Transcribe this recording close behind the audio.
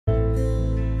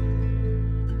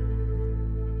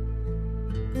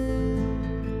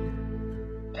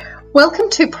Welcome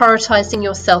to Prioritising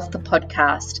Yourself The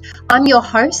Podcast. I'm your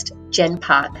host, Jen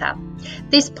Parker.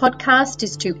 This podcast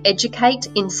is to educate,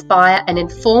 inspire and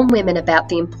inform women about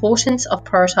the importance of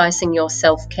prioritising your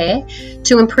self-care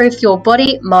to improve your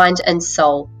body, mind and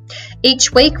soul.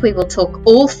 Each week we will talk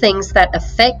all things that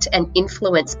affect and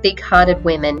influence big-hearted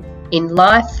women in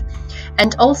life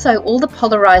and also all the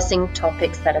polarising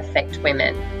topics that affect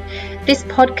women. This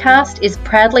podcast is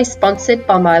proudly sponsored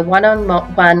by my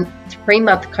one-on-one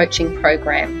 3-month coaching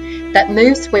program that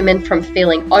moves women from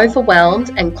feeling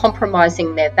overwhelmed and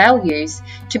compromising their values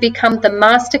to become the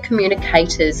master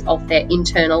communicators of their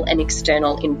internal and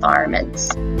external environments.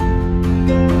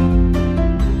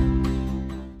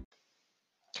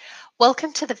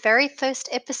 Welcome to the very first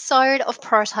episode of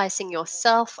Prioritising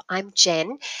Yourself. I'm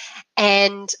Jen,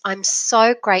 and I'm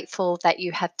so grateful that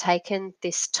you have taken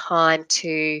this time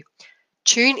to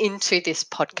tune into this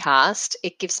podcast.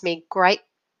 It gives me great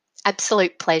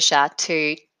absolute pleasure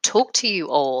to talk to you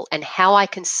all and how I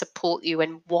can support you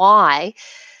and why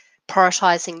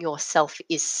prioritizing yourself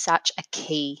is such a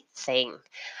key thing.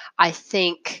 I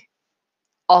think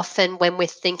often when we're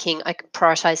thinking like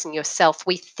prioritizing yourself,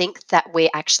 we think that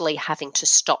we're actually having to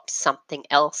stop something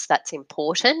else that's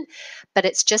important, but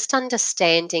it's just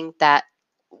understanding that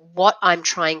what I'm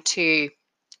trying to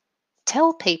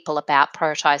tell people about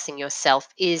prioritizing yourself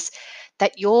is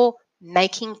that you're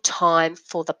making time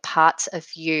for the parts of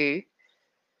you,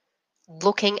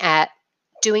 looking at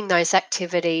doing those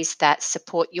activities that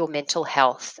support your mental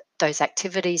health, those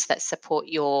activities that support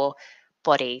your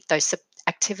body, those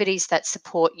activities that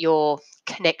support your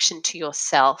connection to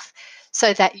yourself,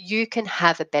 so that you can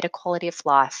have a better quality of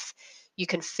life. You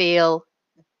can feel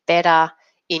better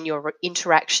in your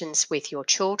interactions with your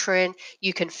children.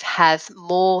 You can have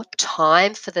more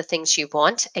time for the things you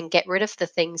want and get rid of the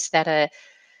things that are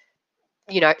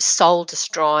soul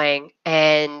destroying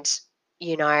and,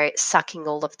 sucking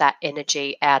all of that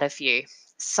energy out of you.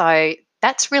 So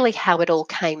that's really how it all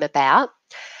came about.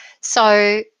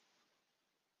 So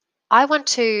I want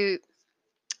to,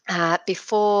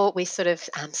 before we sort of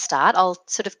start, I'll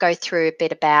sort of go through a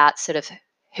bit about sort of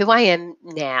who I am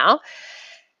now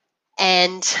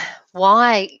and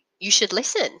why you should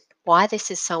listen, why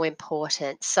this is so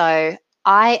important. So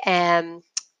I am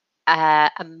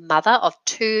a mother of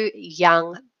 2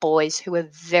 young boys who are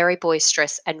very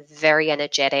boisterous and very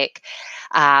energetic,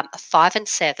 5 and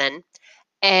 7.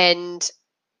 And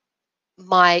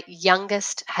my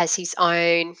youngest has his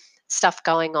own stuff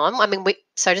going on. I mean,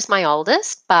 so does my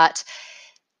oldest, but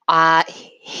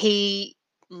he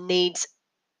needs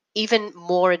even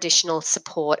more additional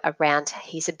support around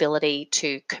his ability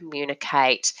to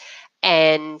communicate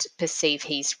and perceive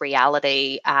his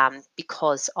reality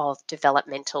because of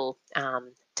developmental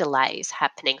delays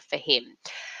happening for him.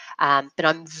 But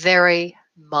I'm very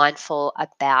mindful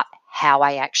about how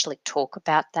I actually talk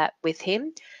about that with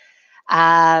him.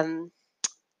 I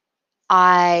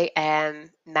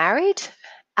am married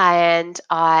and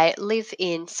I live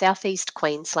in southeast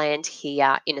Queensland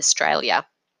here in Australia.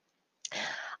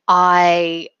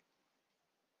 I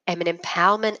am an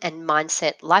empowerment and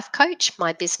mindset life coach.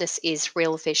 My business is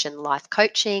Real Vision Life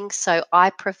Coaching. So I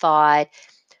provide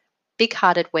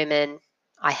big-hearted women.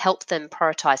 I help them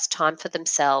prioritize time for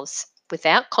themselves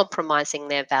without compromising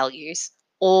their values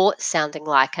or sounding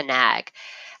like a nag.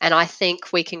 And I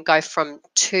think we can go from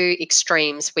 2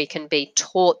 extremes. We can be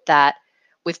taught that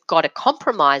we've got to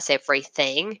compromise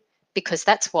everything because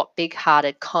that's what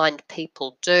big-hearted, kind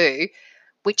people do,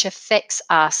 which affects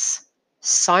us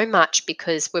so much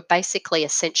because we're basically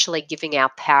essentially giving our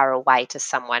power away to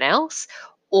someone else,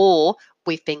 or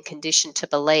we've been conditioned to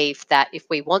believe that if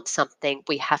we want something,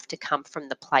 we have to come from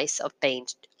the place of being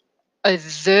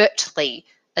overtly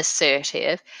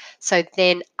assertive. So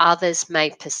then others may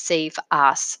perceive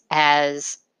us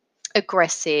as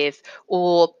aggressive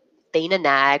or being a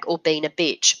nag or being a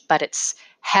bitch, but it's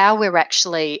how we're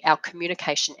actually our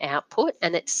communication output.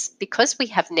 And it's because we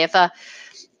have never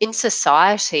in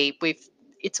society,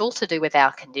 it's all to do with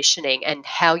our conditioning and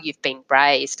how you've been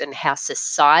raised and how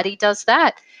society does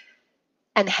that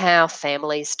and how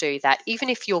families do that. Even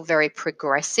if you're very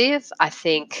progressive, I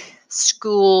think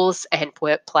schools and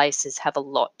workplaces have a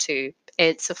lot to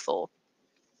answer for.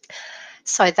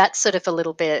 So that's sort of a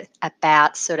little bit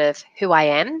about sort of who I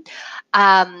am.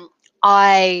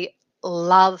 I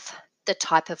love the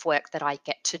type of work that I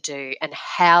get to do and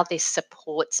how this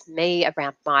supports me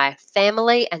around my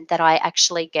family, and that I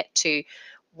actually get to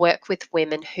work with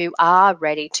women who are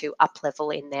ready to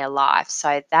up-level in their life.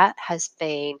 So that has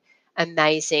been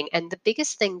amazing. And the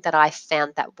biggest thing that I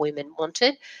found that women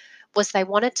wanted was they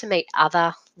wanted to meet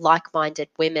other like-minded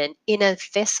women in a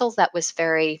vessel that was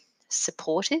very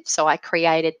supportive. So I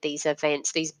created these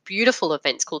events, these beautiful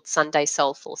events called Sunday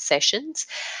Soulful Sessions.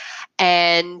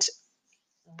 And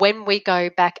when we go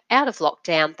back out of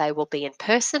lockdown, they will be in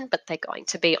person, but they're going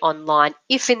to be online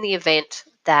if in the event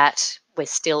that we're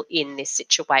still in this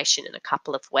situation in a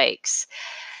couple of weeks.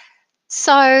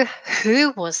 So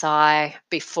who was I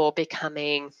before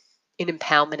becoming an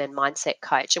empowerment and mindset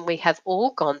coach? And we have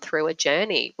all gone through a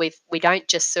journey. We don't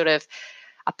just sort of,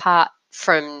 apart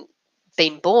from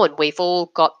being born, we've all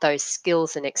got those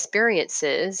skills and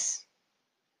experiences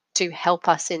to help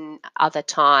us in other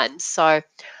times. So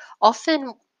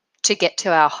often to get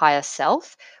to our higher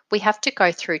self, we have to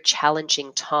go through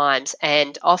challenging times,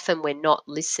 and often we're not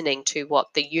listening to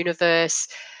what the universe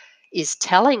is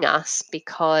telling us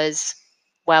because,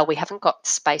 well, we haven't got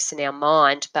space in our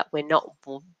mind, but we're not,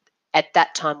 at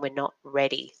that time, we're not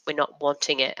ready. We're not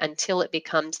wanting it until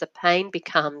the pain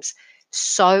becomes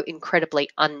so incredibly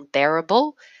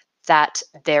unbearable that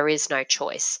there is no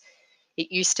choice. It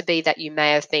used to be that you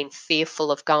may have been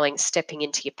fearful of stepping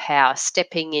into your power,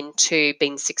 stepping into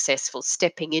being successful,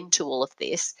 stepping into all of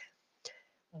this.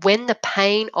 When the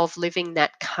pain of living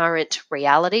that current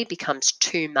reality becomes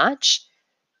too much,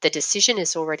 the decision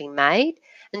is already made.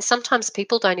 And sometimes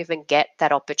people don't even get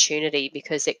that opportunity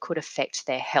because it could affect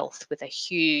their health with a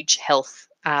huge health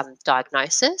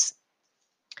diagnosis.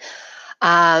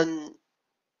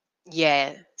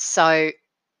 Yeah. So,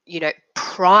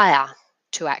 prior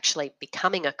to actually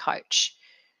becoming a coach,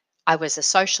 I was a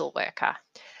social worker.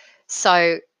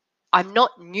 So I'm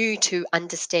not new to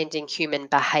understanding human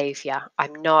behavior.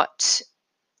 I'm not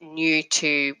new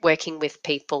to working with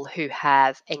people who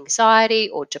have anxiety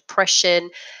or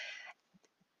depression,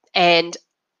 and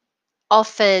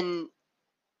often,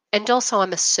 and also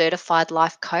I'm a certified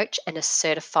life coach and a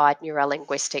certified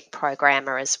neurolinguistic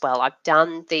programmer as well. I've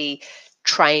done the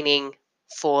training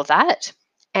for that.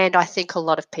 And I think a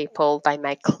lot of people, they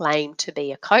may claim to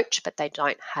be a coach, but they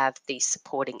don't have the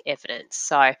supporting evidence.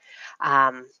 So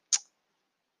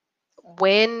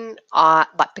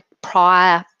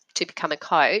prior to become a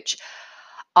coach,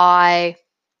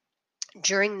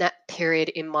 during that period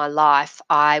in my life,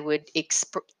 I would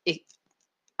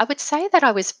say that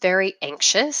I was very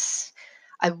anxious.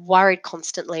 I worried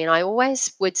constantly, and I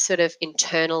always would sort of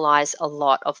internalize a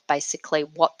lot of basically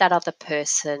what that other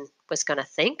person was going to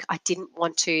think. I didn't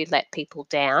want to let people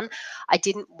down. I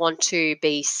didn't want to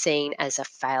be seen as a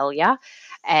failure.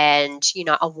 And,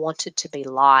 I wanted to be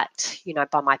liked,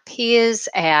 by my peers.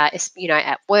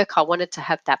 At work, I wanted to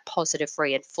have that positive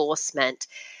reinforcement.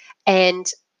 And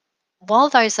while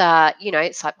those are,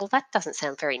 it's like, well, that doesn't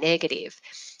sound very negative.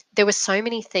 There were so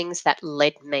many things that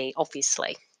led me,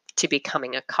 obviously, to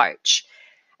becoming a coach.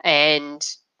 And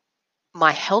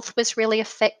my health was really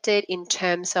affected in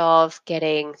terms of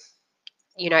getting,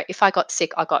 if I got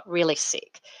sick, I got really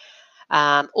sick.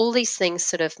 All these things,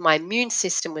 sort of, my immune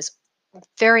system was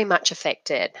very much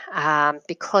affected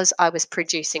because I was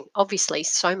producing, obviously,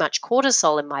 so much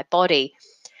cortisol in my body.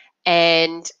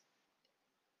 And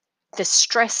the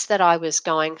stress that I was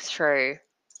going through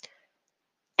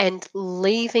and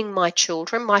leaving my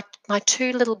children, my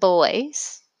two little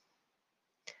boys,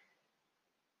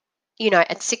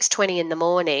 at 6:20 in the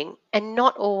morning, and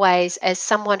not always as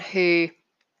someone who,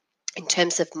 in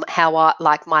terms of how I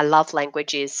like, my love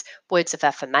language is words of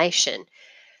affirmation.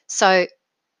 So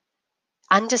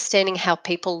understanding how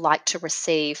people like to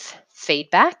receive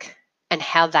feedback and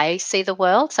how they see the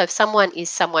world. So if someone is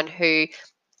someone who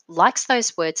likes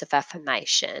those words of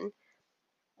affirmation,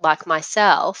 like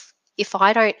myself, if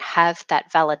I don't have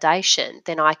that validation,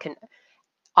 then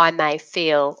I may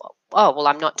feel, oh, well,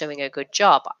 I'm not doing a good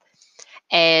job.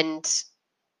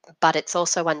 But it's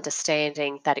also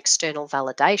understanding that external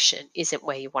validation isn't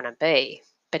where you want to be,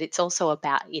 but it's also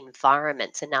about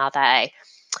environments, and are they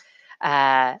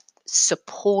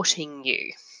supporting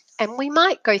you? And we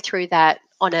might go through that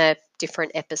on a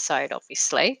different episode,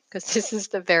 obviously, because this is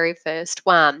the very first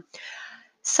one.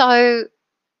 So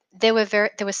there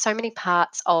were so many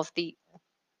parts of the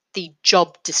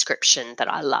job description that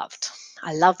I loved.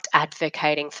 I loved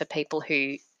advocating for people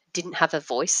who didn't have a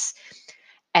voice.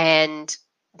 And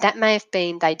that may have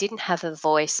been they didn't have a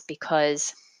voice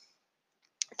because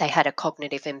they had a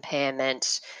cognitive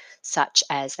impairment, such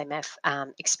as they may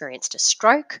have experienced a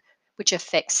stroke, which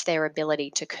affects their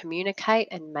ability to communicate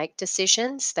and make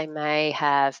decisions. They may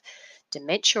have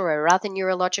dementia or other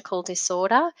neurological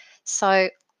disorder. So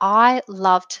I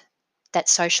loved that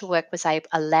social work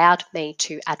allowed me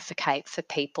to advocate for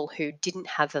people who didn't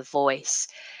have a voice.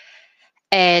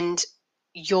 And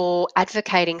you're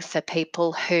advocating for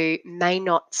people who may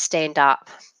not stand up,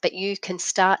 but you can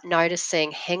start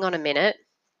noticing, hang on a minute,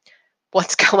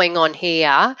 what's going on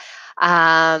here?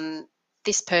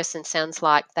 This person sounds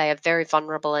like they are very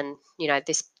vulnerable, and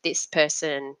this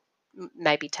person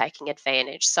may be taking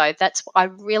advantage. So I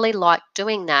really like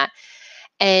doing that.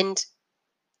 And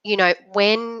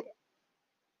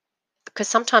because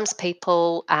sometimes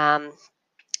people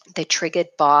they're triggered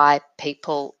by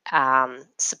people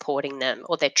supporting them,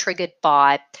 or they're triggered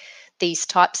by these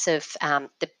types of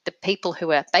the people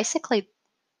who are basically,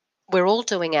 we're all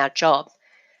doing our job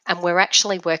and we're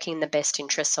actually working in the best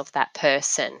interests of that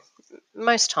person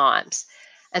most times.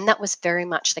 And that was very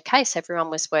much the case. Everyone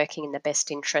was working in the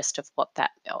best interest of very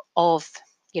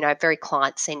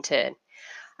client-centered,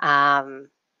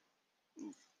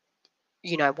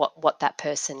 what that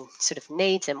person sort of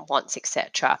needs and wants,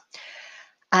 etc.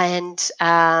 And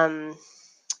so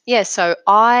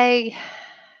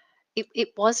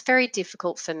it was very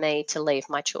difficult for me to leave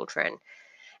my children.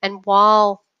 And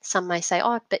while some may say,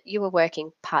 oh, but you were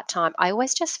working part-time, I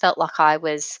always just felt like I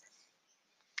was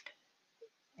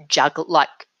we're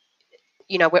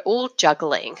all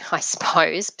juggling, I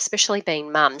suppose, especially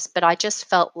being mums. But I just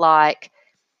felt like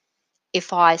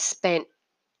if I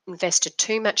invested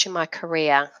too much in my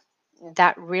career,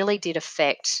 that really did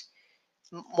affect,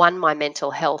 one, my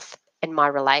mental health and my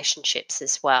relationships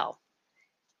as well.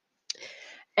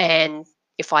 And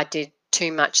if I did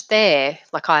too much there,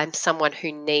 like, I'm someone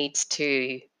who needs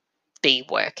to be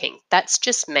working. That's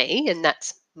just me, and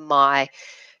that's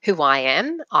who I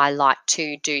am. I like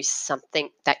to do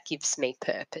something that gives me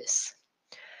purpose.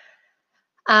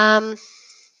 And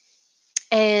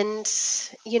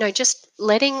just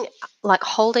listening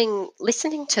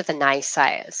to the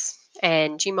naysayers.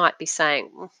 And you might be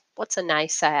saying, what's a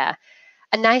naysayer?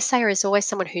 A naysayer is always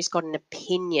someone who's got an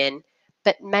opinion,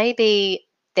 but maybe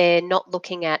they're not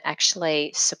looking at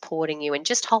actually supporting you and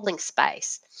just holding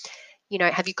space.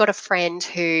 Have you got a friend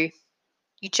who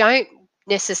you don't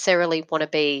necessarily want to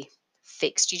be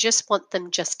fixed? You just want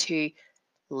them just to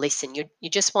listen. You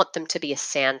just want them to be a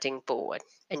sounding board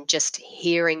and just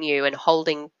hearing you and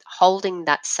holding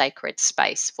that sacred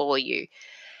space for you.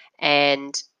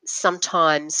 And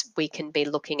sometimes we can be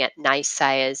looking at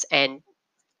naysayers and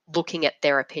looking at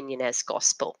their opinion as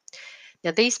gospel.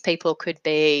 Now, these people could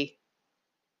be,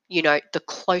 the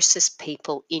closest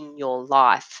people in your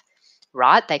life,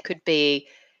 right? They could be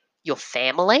your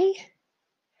family,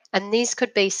 and these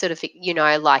could be sort of,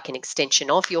 like an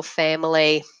extension of your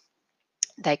family.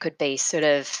 They could be sort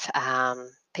of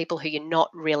people who you're not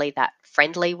really that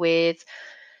friendly with.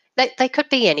 They could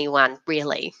be anyone,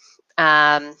 really.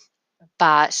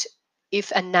 But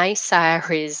if a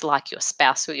naysayer is like your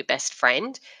spouse or your best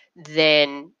friend,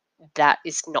 then that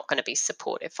is not going to be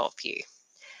supportive of you.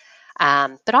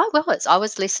 But I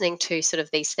was listening to sort of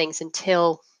these things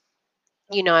until,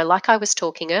 like I was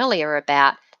talking earlier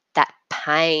about that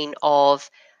pain of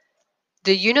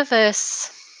the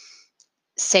universe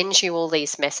sends you all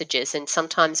these messages, and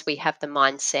sometimes we have the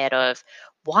mindset of,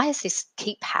 why does this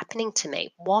keep happening to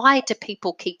me? Why do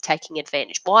people keep taking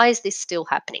advantage? Why is this still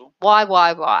happening?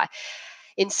 Why?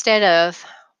 Instead of,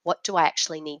 what do I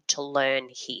actually need to learn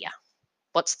here?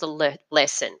 What's the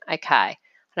lesson? Okay, I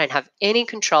don't have any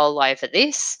control over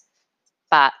this,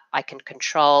 but I can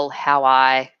control how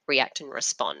I react and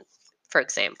respond, for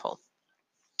example.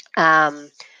 So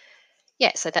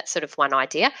that's sort of one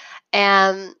idea.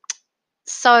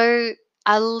 So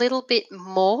a little bit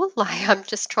more, like, I'm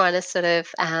just trying to sort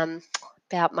of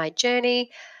about my journey.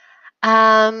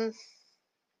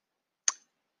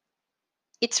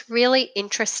 It's really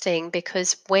interesting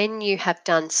because when you have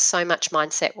done so much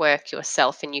mindset work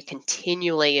yourself and you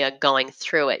continually are going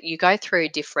through it, you go through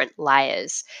different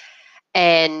layers.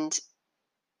 And,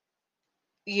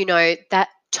 that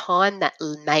time that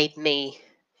made me,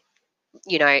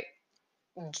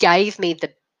 gave me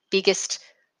the biggest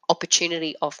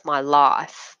opportunity of my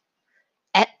life.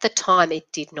 At the time,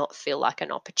 it did not feel like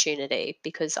an opportunity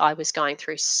because I was going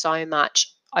through so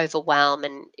much overwhelm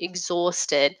and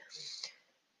exhausted,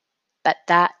 but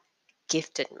that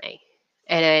gifted me.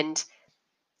 And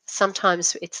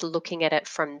sometimes it's looking at it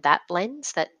from that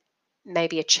lens, that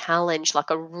maybe a challenge, like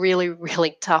a really,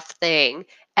 really tough thing,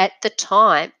 at the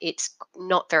time, it's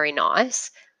not very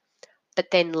nice,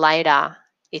 but then later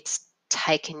it's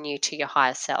taken you to your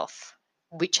higher self,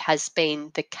 which has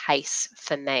been the case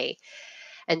for me.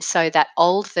 And so that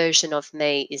old version of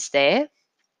me is there.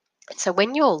 So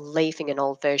when you're leaving an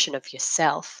old version of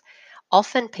yourself,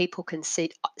 often people can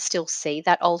still see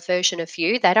that old version of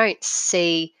you. They don't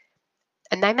see,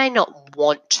 and they may not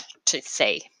want to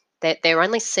see. They're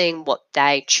only seeing what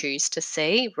they choose to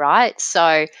see, right?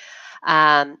 So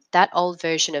that old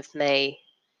version of me,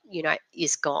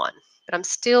 is gone. But I'm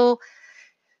still,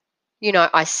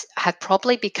 have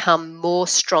probably become more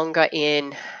stronger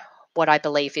in what I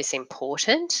believe is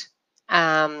important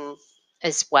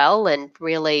as well, and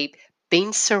really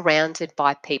been surrounded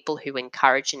by people who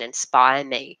encourage and inspire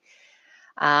me.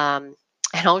 And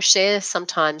I'll share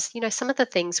sometimes, some of the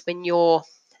things when you're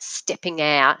stepping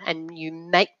out and you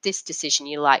make this decision,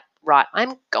 you're like, right,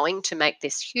 I'm going to make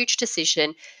this huge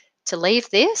decision to leave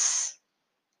this.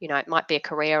 It might be a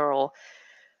career or,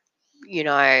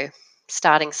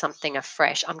 starting something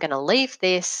afresh. I'm going to leave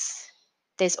this.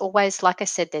 There's always, like I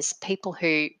said, there's people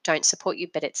who don't support you,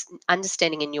 but it's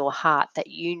understanding in your heart that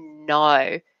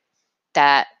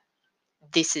that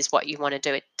this is what you want to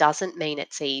do. It doesn't mean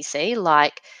it's easy.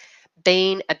 Like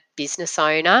being a business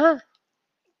owner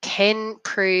can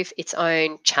prove its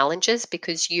own challenges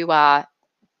because you are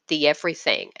the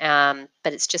everything. But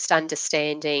it's just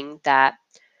understanding that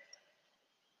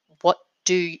what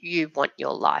do you want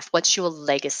your life? What's your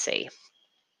legacy?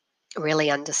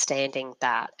 Really understanding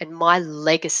that. And my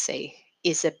legacy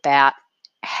is about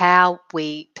how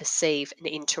we perceive and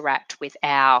interact with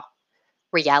our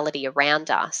reality around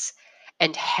us,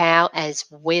 and how, as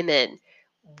women,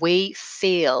 we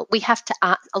feel we have to.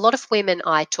 A lot of women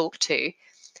I talk to,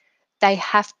 they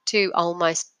have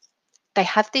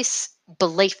this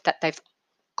belief that they've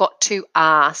got to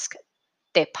ask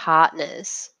their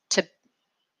partners to,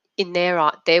 in their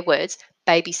words,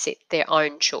 babysit their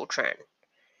own children.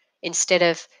 Instead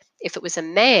of, if it was a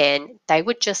man, they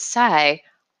would just say,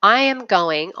 I'm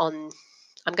going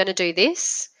to do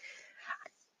this.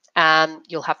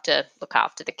 You'll have to look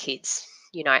after the kids,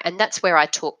 and that's where I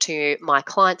talk to my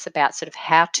clients about sort of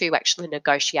how to actually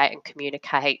negotiate and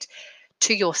communicate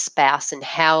to your spouse, and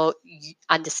how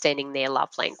understanding their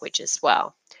love language as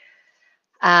well.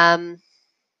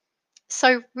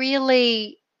 So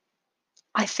really,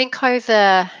 I think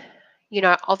over,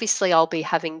 obviously I'll be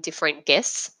having different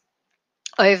guests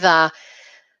over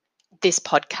this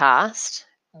podcast,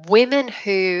 women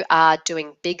who are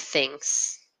doing big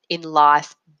things in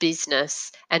life,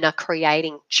 business, and are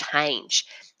creating change.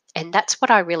 And that's what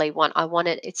I really want.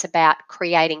 It's about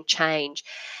creating change.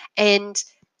 And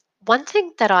one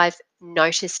thing that I've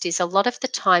noticed is a lot of the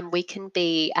time we can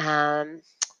be,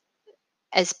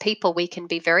 as people, we can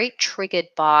be very triggered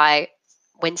by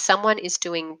when someone is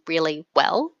doing really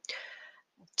well,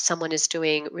 someone is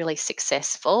doing really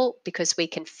successful, because we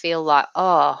can feel like,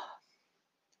 oh,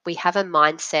 we have a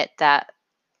mindset that,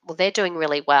 well, they're doing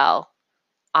really well.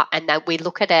 And that we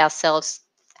look at ourselves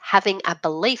having a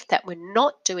belief that we're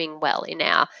not doing well in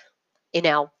our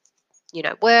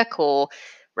work or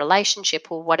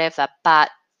relationship or whatever. But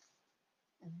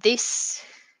this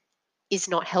is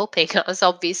not helping us,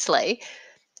 obviously.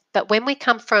 But when we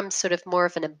come from sort of more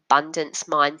of an abundance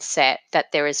mindset,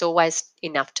 that there is always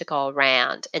enough to go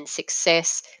around, and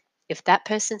success, if that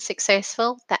person's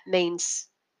successful, that means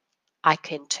I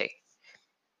can too.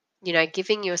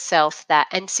 Giving yourself that.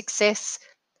 And success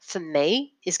for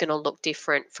me is going to look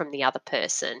different from the other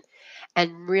person,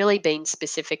 and really being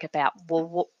specific about,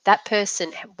 well, that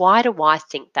person, why do I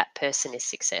think that person is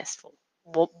successful?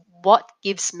 What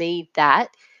gives me that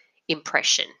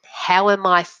impression? How am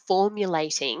I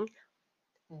formulating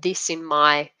this in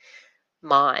my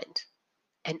mind?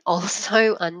 And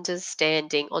also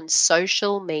understanding on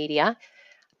social media,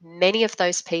 many of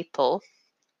those people,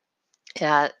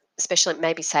 especially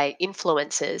maybe say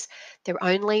influencers, they're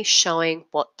only showing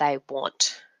what they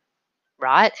want,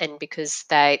 right? And because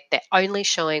they're only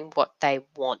showing what they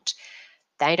want,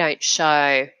 they don't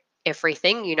show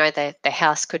everything. Their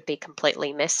house could be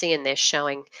completely messy, and they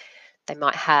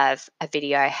might have a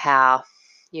video how,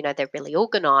 they're really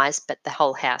organized, but the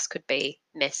whole house could be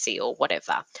messy or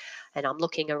whatever. And I'm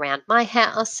looking around my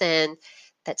house, and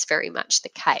that's very much the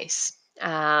case,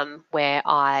 where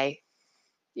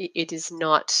it is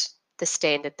not the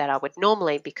standard that I would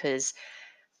normally, because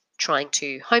trying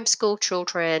to homeschool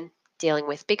children, dealing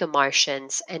with big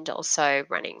emotions, and also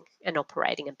running and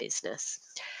operating a business.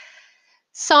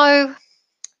 So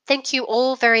thank you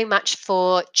all very much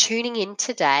for tuning in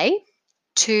today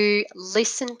to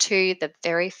listen to the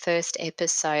very first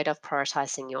episode of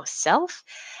Prioritising Yourself.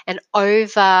 And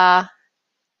over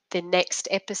the next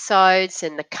episodes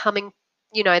and the coming,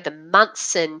 the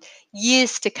months and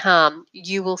years to come,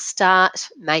 you will start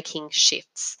making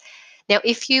shifts. Now,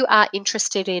 if you are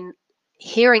interested in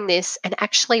hearing this and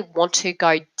actually want to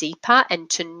go deeper and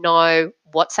to know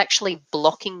what's actually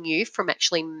blocking you from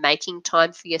actually making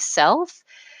time for yourself,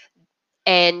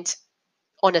 and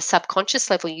on a subconscious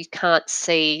level you can't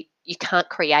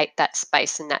create that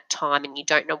space and that time, and you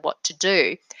don't know what to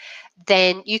do,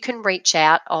 then you can reach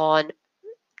out on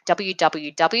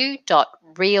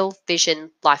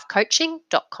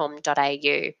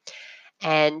www.realvisionlifecoaching.com.au.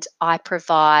 And I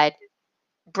provide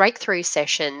breakthrough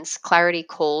sessions, clarity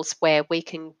calls where we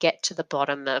can get to the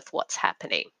bottom of what's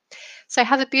happening. So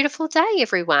have a beautiful day,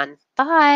 everyone. Bye.